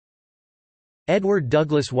Edward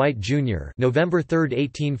Douglas White, Jr. (November 3,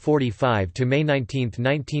 1845 to May 19,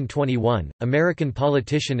 1921), American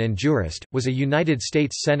politician and jurist, was a United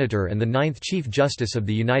States Senator and the ninth Chief Justice of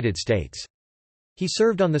the United States. He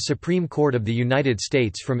served on the Supreme Court of the United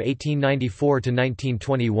States from 1894 to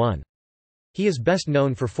 1921. He is best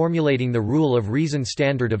known for formulating the rule of reason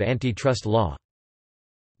standard of antitrust law.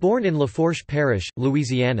 Born in Lafourche Parish,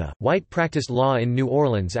 Louisiana, White practiced law in New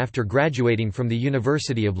Orleans after graduating from the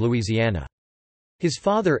University of Louisiana. His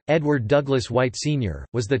father, Edward Douglas White Sr.,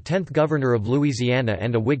 was the 10th governor of Louisiana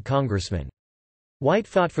and a Whig congressman. White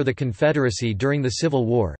fought for the Confederacy during the Civil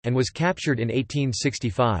War, and was captured in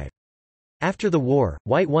 1865. After the war,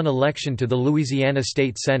 White won election to the Louisiana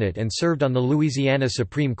State Senate and served on the Louisiana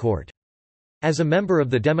Supreme Court. As a member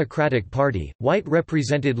of the Democratic Party, White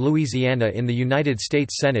represented Louisiana in the United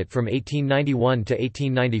States Senate from 1891 to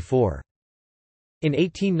 1894. In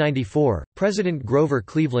 1894, President Grover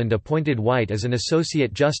Cleveland appointed White as an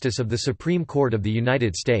Associate Justice of the Supreme Court of the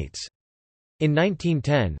United States. In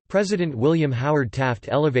 1910, President William Howard Taft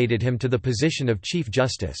elevated him to the position of Chief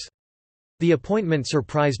Justice. The appointment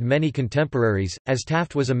surprised many contemporaries, as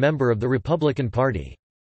Taft was a member of the Republican Party.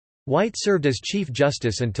 White served as Chief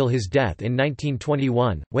Justice until his death in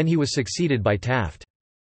 1921, when he was succeeded by Taft.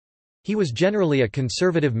 He was generally a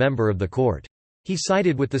conservative member of the court. He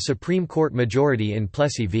sided with the Supreme Court majority in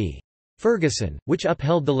Plessy v. Ferguson, which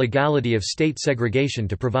upheld the legality of state segregation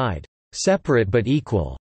to provide separate but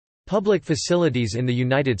equal public facilities in the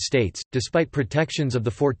United States, despite protections of the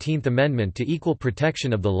 14th Amendment to equal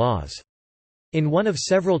protection of the laws. In one of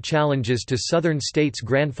several challenges to Southern states'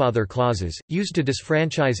 grandfather clauses, used to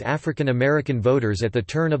disfranchise African American voters at the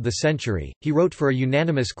turn of the century, he wrote for a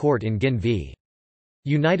unanimous court in Ginn v.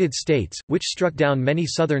 United States, which struck down many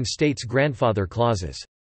Southern states' grandfather clauses.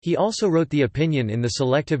 He also wrote the opinion in the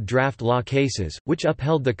selective draft law cases, which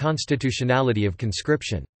upheld the constitutionality of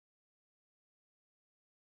conscription.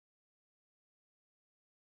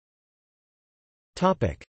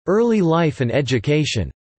 Early life and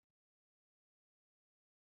education.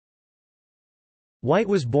 White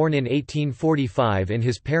was born in 1845 in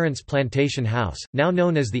his parents' plantation house, now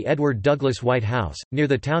known as the Edward Douglas White House, near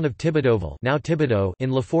the town of Thibodauxville, now Thibodaux,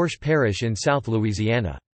 in Lafourche Parish in South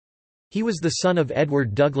Louisiana. He was the son of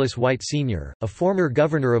Edward Douglas White Sr., a former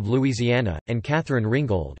governor of Louisiana, and Catherine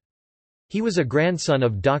Ringgold. He was a grandson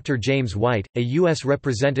of Dr. James White, a U.S.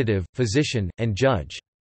 representative, physician, and judge.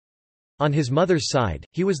 On his mother's side,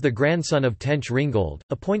 he was the grandson of Tench Ringgold,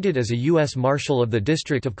 appointed as a U.S. Marshal of the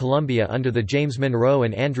District of Columbia under the James Monroe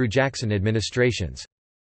and Andrew Jackson administrations.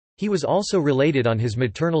 He was also related on his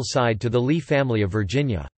maternal side to the Lee family of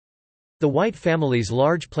Virginia. The White family's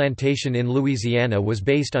large plantation in Louisiana was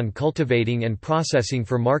based on cultivating and processing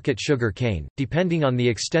for market sugar cane, depending on the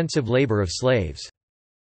extensive labor of slaves.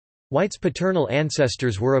 White's paternal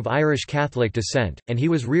ancestors were of Irish Catholic descent, and he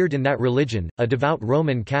was reared in that religion, a devout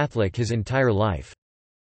Roman Catholic his entire life.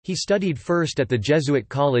 He studied first at the Jesuit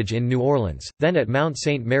College in New Orleans, then at Mount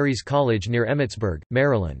St. Mary's College near Emmitsburg,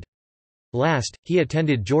 Maryland. Last, he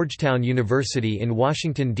attended Georgetown University in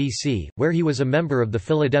Washington, D.C., where he was a member of the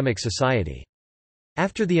Philademic Society.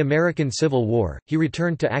 After the American Civil War, he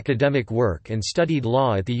returned to academic work and studied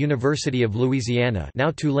law at the University of Louisiana, now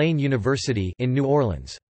Tulane University, in New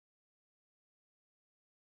Orleans.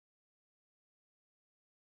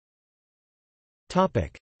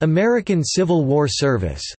 American Civil War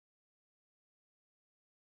service.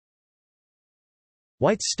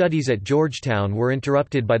 White's studies at Georgetown were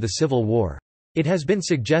interrupted by the Civil War. It has been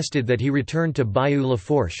suggested that he returned to Bayou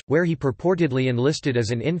Lafourche, where he purportedly enlisted as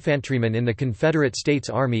an infantryman in the Confederate States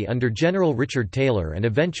Army under General Richard Taylor and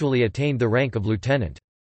eventually attained the rank of lieutenant.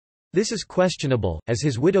 This is questionable, as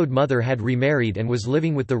his widowed mother had remarried and was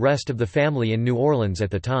living with the rest of the family in New Orleans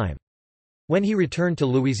at the time. When he returned to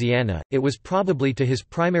Louisiana, it was probably to his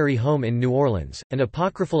primary home in New Orleans. An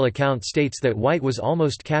apocryphal account states that White was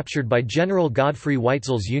almost captured by General Godfrey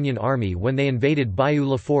Weitzel's Union Army when they invaded Bayou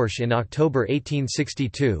Lafourche in October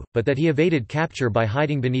 1862, but that he evaded capture by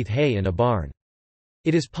hiding beneath hay in a barn.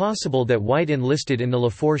 It is possible that White enlisted in the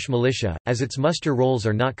Lafourche militia, as its muster rolls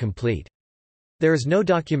are not complete. There is no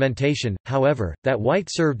documentation, however, that White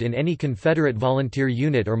served in any Confederate volunteer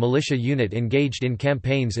unit or militia unit engaged in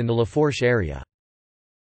campaigns in the Lafourche area.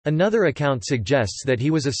 Another account suggests that he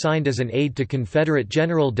was assigned as an aide to Confederate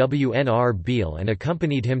General W.N.R. Beall and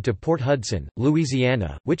accompanied him to Port Hudson,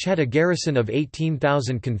 Louisiana, which had a garrison of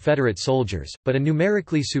 18,000 Confederate soldiers, but a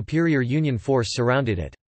numerically superior Union force surrounded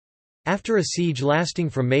it. After a siege lasting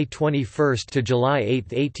from May 21 to July 8,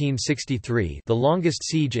 1863, the longest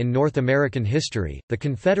siege in North American history, the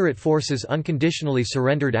Confederate forces unconditionally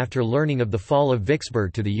surrendered after learning of the fall of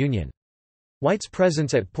Vicksburg to the Union. White's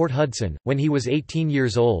presence at Port Hudson, when he was 18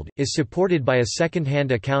 years old, is supported by a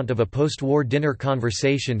second-hand account of a post-war dinner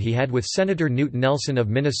conversation he had with Senator Newt Nelson of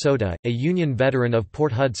Minnesota, a Union veteran of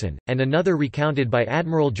Port Hudson, and another recounted by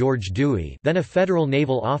Admiral George Dewey, then a federal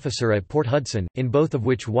naval officer at Port Hudson, in both of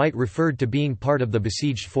which White referred to being part of the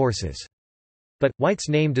besieged forces. But, White's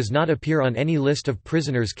name does not appear on any list of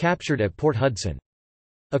prisoners captured at Port Hudson.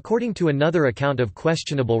 According to another account of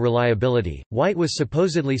questionable reliability, White was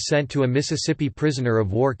supposedly sent to a Mississippi prisoner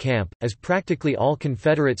of war camp, as practically all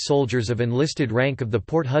Confederate soldiers of enlisted rank of the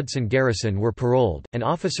Port Hudson garrison were paroled, and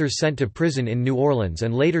officers sent to prison in New Orleans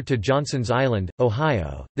and later to Johnson's Island,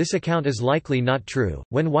 Ohio. This account is likely not true.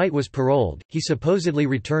 When White was paroled, he supposedly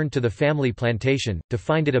returned to the family plantation, to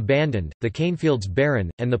find it abandoned, the cane fields barren,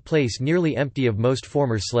 and the place nearly empty of most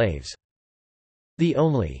former slaves. The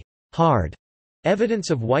only hard evidence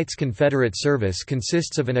of White's Confederate service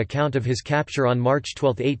consists of an account of his capture on March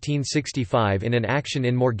 12, 1865 in an action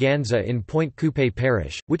in Morganza in Point Coupé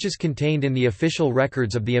Parish, which is contained in the official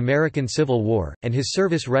records of the American Civil War, and his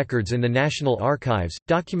service records in the National Archives,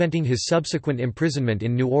 documenting his subsequent imprisonment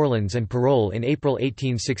in New Orleans and parole in April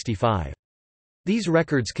 1865. These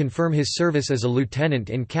records confirm his service as a lieutenant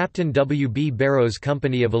in Captain W. B. Barrow's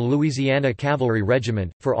company of a Louisiana cavalry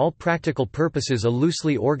regiment, for all practical purposes a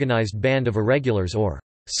loosely organized band of irregulars or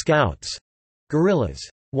scouts, guerrillas.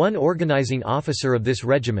 One organizing officer of this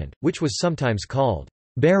regiment, which was sometimes called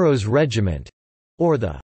Barrow's Regiment, or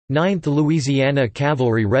the 9th Louisiana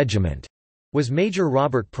Cavalry Regiment, was Major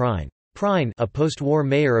Robert Prine. Prine, a post-war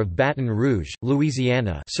mayor of Baton Rouge,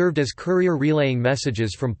 Louisiana, served as courier relaying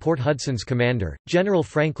messages from Port Hudson's commander, General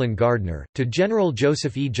Franklin Gardner, to General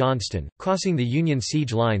Joseph E. Johnston, crossing the Union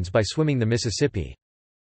siege lines by swimming the Mississippi.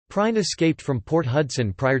 Prine escaped from Port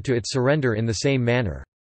Hudson prior to its surrender in the same manner.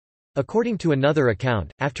 According to another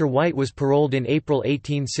account, after White was paroled in April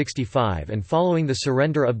 1865 and following the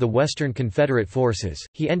surrender of the Western Confederate forces,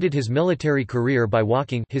 he ended his military career by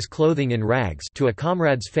walking his clothing in rags to a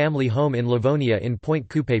comrade's family home in Livonia in Point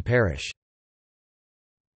Coupé Parish.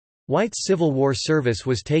 White's Civil War service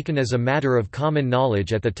was taken as a matter of common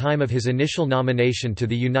knowledge at the time of his initial nomination to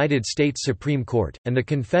the United States Supreme Court, and the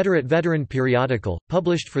Confederate Veteran periodical,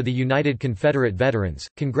 published for the United Confederate Veterans,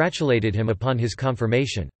 congratulated him upon his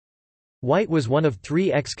confirmation. White was one of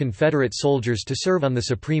 3 ex-Confederate soldiers to serve on the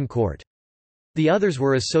Supreme Court. The others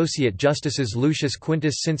were Associate Justices Lucius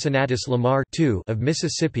Quintus Cincinnatus Lamar II of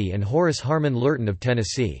Mississippi and Horace Harmon Lurton of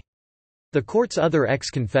Tennessee. The court's other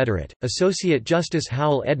ex-Confederate, Associate Justice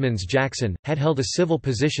Howell Edmonds Jackson, had held a civil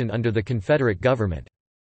position under the Confederate government.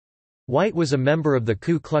 White was a member of the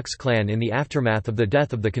Ku Klux Klan in the aftermath of the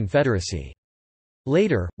death of the Confederacy.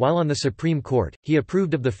 Later, while on the Supreme Court, he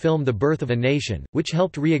approved of the film The Birth of a Nation, which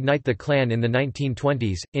helped reignite the Klan in the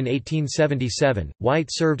 1920s. In 1877, White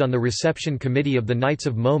served on the reception committee of the Knights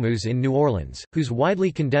of Momus in New Orleans, whose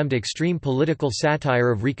widely condemned extreme political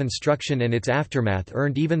satire of Reconstruction and its aftermath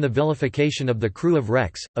earned even the vilification of the crew of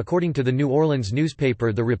wrecks, according to the New Orleans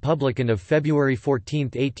newspaper The Republican of February 14,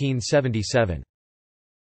 1877.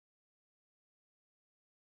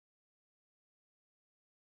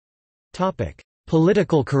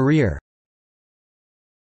 Political career.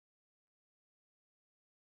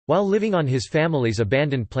 While living on his family's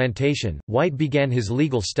abandoned plantation, White began his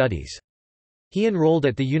legal studies. He enrolled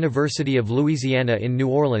at the University of Louisiana in New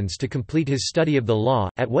Orleans to complete his study of the law,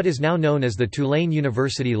 at what is now known as the Tulane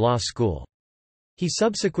University Law School. He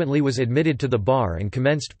subsequently was admitted to the bar and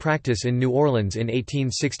commenced practice in New Orleans in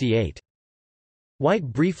 1868. White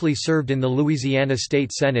briefly served in the Louisiana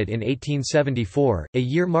State Senate in 1874, a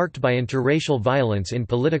year marked by interracial violence in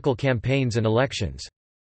political campaigns and elections.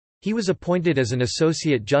 He was appointed as an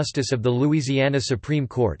Associate Justice of the Louisiana Supreme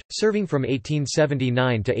Court, serving from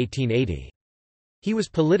 1879 to 1880. He was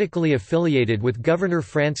politically affiliated with Governor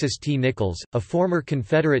Francis T. Nichols, a former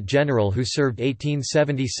Confederate general who served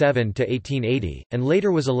 1877 to 1880, and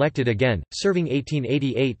later was elected again, serving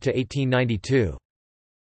 1888 to 1892.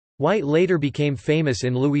 White later became famous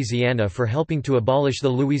in Louisiana for helping to abolish the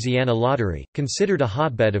Louisiana Lottery, considered a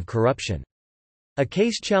hotbed of corruption. A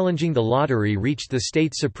case challenging the lottery reached the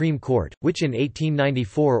state Supreme Court, which in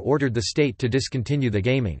 1894 ordered the state to discontinue the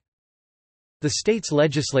gaming. The state's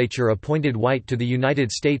legislature appointed White to the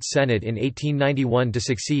United States Senate in 1891 to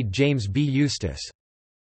succeed James B. Eustis.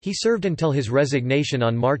 He served until his resignation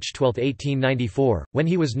on March 12, 1894, when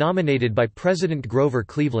he was nominated by President Grover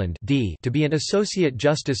Cleveland D. to be an Associate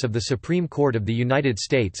Justice of the Supreme Court of the United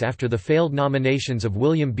States after the failed nominations of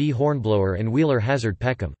William B. Hornblower and Wheeler Hazard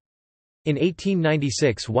Peckham. In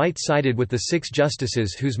 1896 White sided with the 6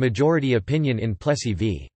 justices whose majority opinion in Plessy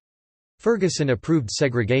v. Ferguson approved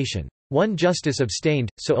segregation. One justice abstained,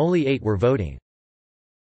 so only 8 were voting.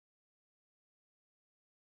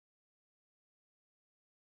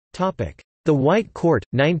 The White Court,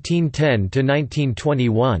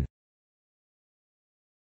 1910–1921.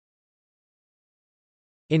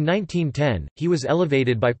 In 1910, he was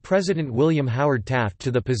elevated by President William Howard Taft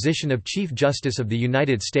to the position of Chief Justice of the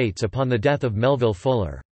United States upon the death of Melville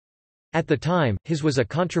Fuller. At the time, his was a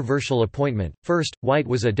controversial appointment. First, White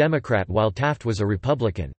was a Democrat while Taft was a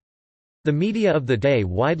Republican. The media of the day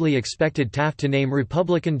widely expected Taft to name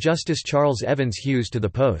Republican Justice Charles Evans Hughes to the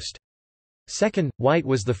post. Second, White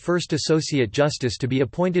was the first Associate Justice to be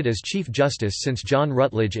appointed as Chief Justice since John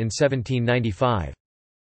Rutledge in 1795.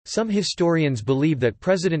 Some historians believe that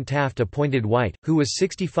President Taft appointed White, who was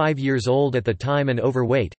 65 years old at the time and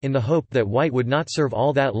overweight, in the hope that White would not serve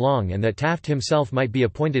all that long and that Taft himself might be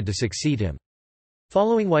appointed to succeed him.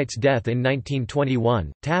 Following White's death in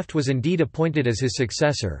 1921, Taft was indeed appointed as his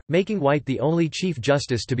successor, making White the only Chief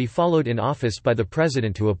Justice to be followed in office by the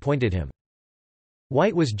President who appointed him.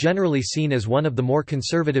 White was generally seen as one of the more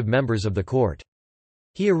conservative members of the court.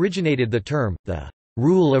 He originated the term, the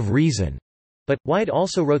rule of reason. But, White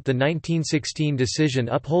also wrote the 1916 decision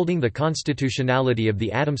upholding the constitutionality of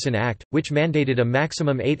the Adamson Act, which mandated a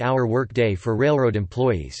maximum 8-hour workday for railroad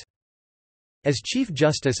employees. As Chief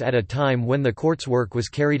Justice at a time when the court's work was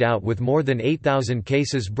carried out with more than 8,000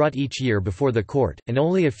 cases brought each year before the court, and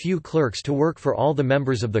only a few clerks to work for all the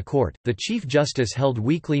members of the court, the Chief Justice held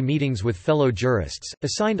weekly meetings with fellow jurists,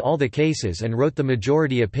 assigned all the cases and wrote the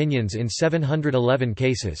majority opinions in 711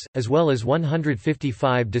 cases, as well as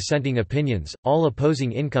 155 dissenting opinions, all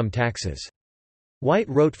opposing income taxes. White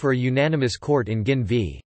wrote for a unanimous court in Ginn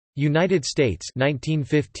v. United States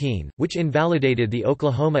 1915, which invalidated the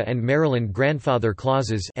Oklahoma and Maryland grandfather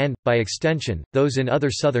clauses and, by extension, those in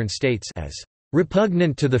other Southern states as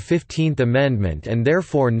repugnant to the 15th Amendment and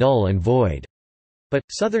therefore null and void. But,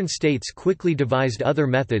 Southern states quickly devised other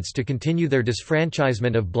methods to continue their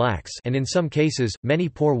disfranchisement of blacks and in some cases, many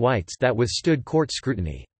poor whites that withstood court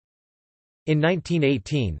scrutiny. In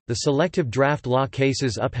 1918, the selective draft law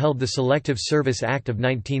cases upheld the Selective Service Act of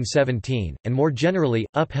 1917, and more generally,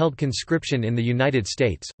 upheld conscription in the United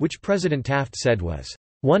States, which President Taft said was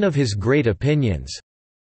one of his great opinions.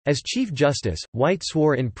 As Chief Justice, White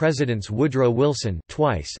swore in Presidents Woodrow Wilson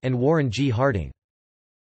twice and Warren G. Harding.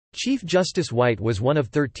 Chief Justice White was one of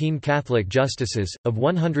 13 Catholic justices, of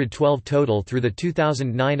 112 total through the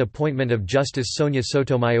 2009 appointment of Justice Sonia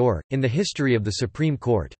Sotomayor, in the history of the Supreme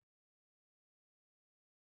Court.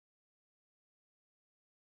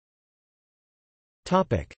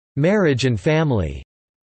 Marriage and family.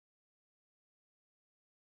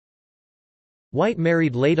 White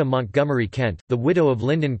married Leda Montgomery Kent, the widow of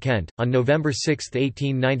Lyndon Kent, on November 6,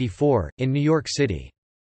 1894, in New York City.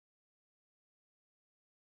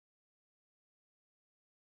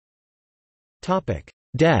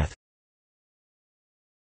 Death.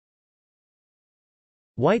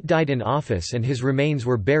 White died in office and his remains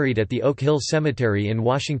were buried at the Oak Hill Cemetery in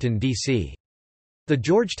Washington, D.C. The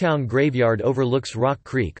Georgetown graveyard overlooks Rock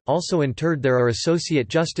Creek. Also interred there are Associate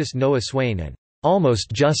Justice Noah Swain and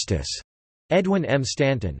Almost Justice Edwin M.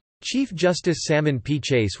 Stanton. Chief Justice Salmon P.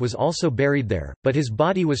 Chase was also buried there, but his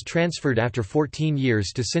body was transferred after 14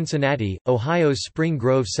 years to Cincinnati, Ohio's Spring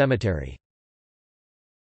Grove Cemetery.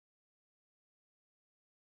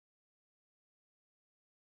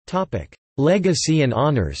 Legacy and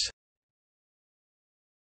honors.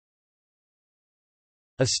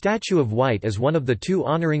 A statue of White is one of the 2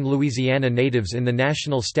 honoring Louisiana natives in the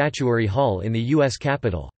National Statuary Hall in the U.S.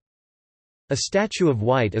 Capitol. A statue of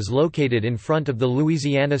White is located in front of the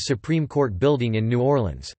Louisiana Supreme Court building in New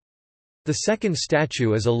Orleans. The second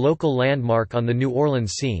statue is a local landmark on the New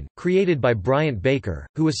Orleans scene, created by Bryant Baker,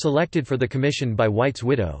 who was selected for the commission by White's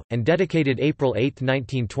widow, and dedicated April 8,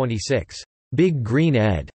 1926. Big Green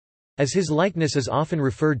Ed, as his likeness is often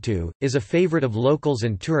referred to, is a favorite of locals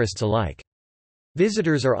and tourists alike.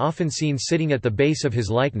 Visitors are often seen sitting at the base of his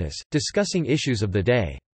likeness, discussing issues of the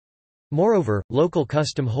day. Moreover, local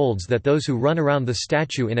custom holds that those who run around the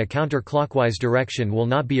statue in a counterclockwise direction will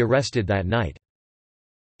not be arrested that night.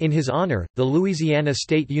 In his honor, the Louisiana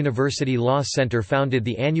State University Law Center founded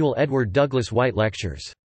the annual Edward Douglas White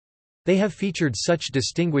Lectures. They have featured such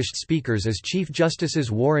distinguished speakers as Chief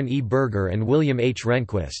Justices Warren E. Burger and William H.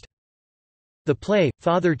 Rehnquist. The play,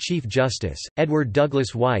 Father Chief Justice, Edward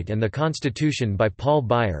Douglas White and the Constitution by Paul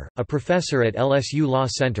Beyer, a professor at LSU Law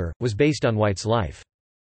Center, was based on White's life.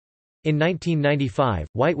 In 1995,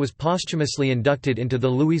 White was posthumously inducted into the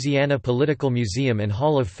Louisiana Political Museum and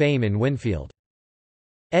Hall of Fame in Winfield.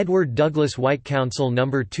 Edward Douglas White Council No.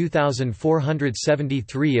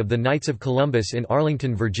 2473 of the Knights of Columbus in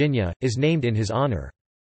Arlington, Virginia, is named in his honor.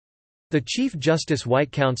 The Chief Justice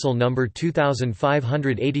White Council No.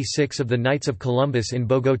 2586 of the Knights of Columbus in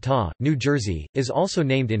Bogotá, New Jersey, is also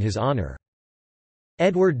named in his honor.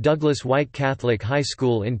 Edward Douglas White Catholic High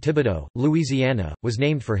School in Thibodaux, Louisiana, was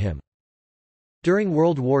named for him. During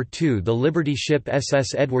World War II, the Liberty ship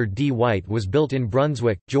SS Edward D. White was built in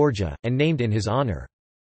Brunswick, Georgia, and named in his honor.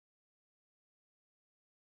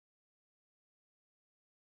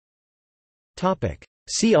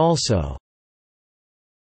 See also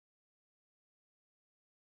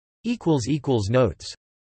Notes